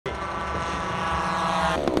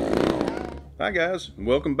Hi guys, and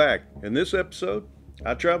welcome back. In this episode,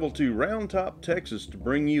 I traveled to Round Top, Texas to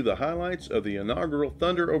bring you the highlights of the inaugural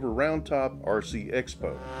Thunder over Round Top RC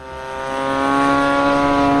Expo.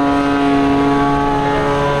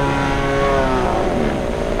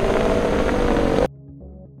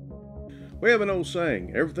 We have an old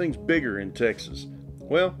saying, everything's bigger in Texas.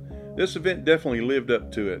 Well, this event definitely lived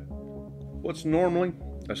up to it. What's normally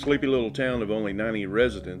a sleepy little town of only 90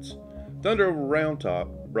 residents, Thunder over Round Top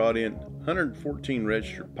brought in 114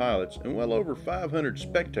 registered pilots and well over 500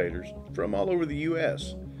 spectators from all over the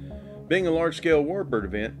U.S. Being a large-scale warbird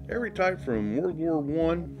event, every type from World War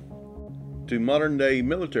I to modern-day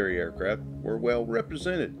military aircraft were well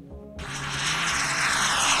represented.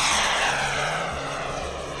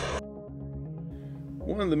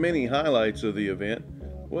 One of the many highlights of the event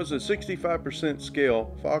was a 65%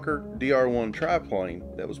 scale Fokker DR-1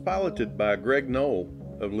 triplane that was piloted by Greg Knoll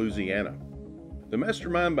of Louisiana. The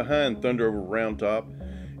mastermind behind Thunder over Round Top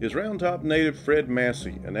is Round Top native Fred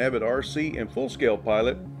Massey, an avid RC and full-scale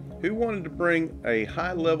pilot who wanted to bring a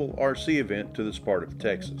high-level RC event to this part of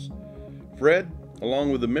Texas. Fred,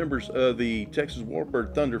 along with the members of the Texas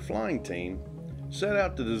Warbird Thunder flying team, set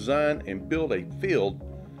out to design and build a field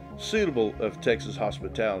suitable of Texas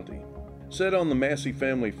hospitality. Set on the Massey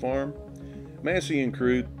family farm, Massey and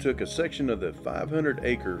crew took a section of the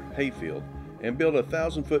 500-acre hayfield and built a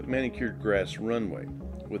 1,000-foot manicured grass runway.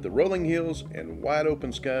 With the rolling hills and wide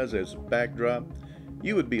open skies as a backdrop,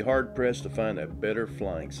 you would be hard-pressed to find a better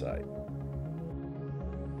flying site.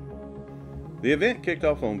 The event kicked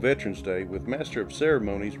off on Veterans Day with Master of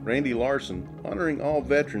Ceremonies Randy Larson honoring all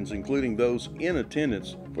veterans, including those in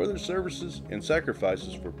attendance, for their services and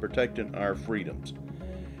sacrifices for protecting our freedoms.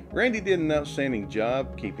 Randy did an outstanding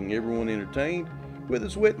job keeping everyone entertained with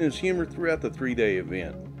his wit and his humor throughout the three-day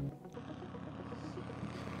event.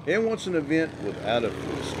 And what's an event without a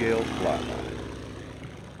full-scale flyby?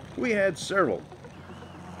 We had several.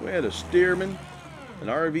 We had a Stearman, an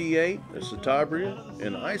RV-8, a Citabria,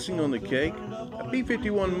 and icing on the cake, a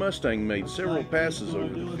P-51 Mustang made several passes over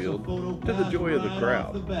the field to the joy of the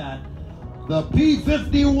crowd. The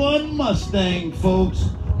P-51 Mustang, folks,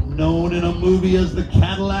 known in a movie as the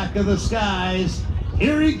Cadillac of the Skies.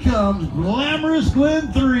 Here he comes, glamorous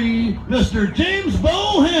Glen 3, Mr. James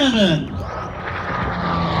Bohannon.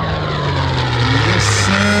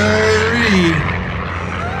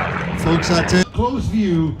 Folks, I take a close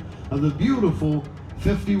view of the beautiful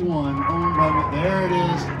 51 owned by, there it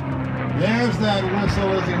is. There's that whistle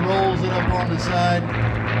as he rolls it up on the side.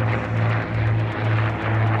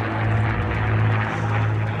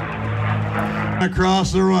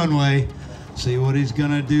 Across the runway. See what he's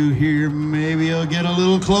gonna do here. Maybe he'll get a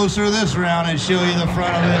little closer this round and show you the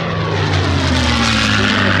front of it.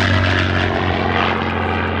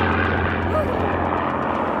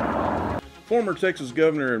 Former Texas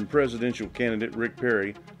Governor and presidential candidate Rick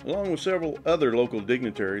Perry, along with several other local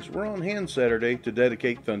dignitaries, were on hand Saturday to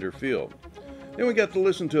dedicate Thunder Field. Then we got to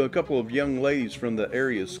listen to a couple of young ladies from the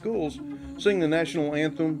area's schools sing the national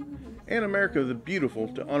anthem and America the Beautiful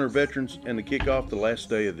to honor veterans and to kick off the last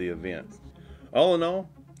day of the event. All in all,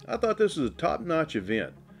 I thought this was a top-notch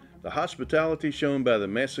event. The hospitality shown by the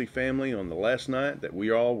Massey family on the last night that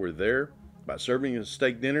we all were there by serving a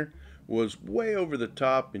steak dinner was way over the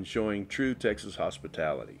top in showing true Texas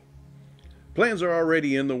hospitality. Plans are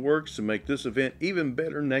already in the works to make this event even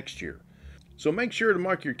better next year. So make sure to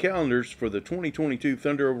mark your calendars for the 2022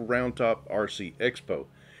 Thunder over Round Top RC Expo.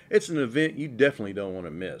 It's an event you definitely don't want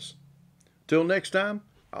to miss. Till next time,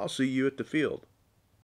 I'll see you at the field.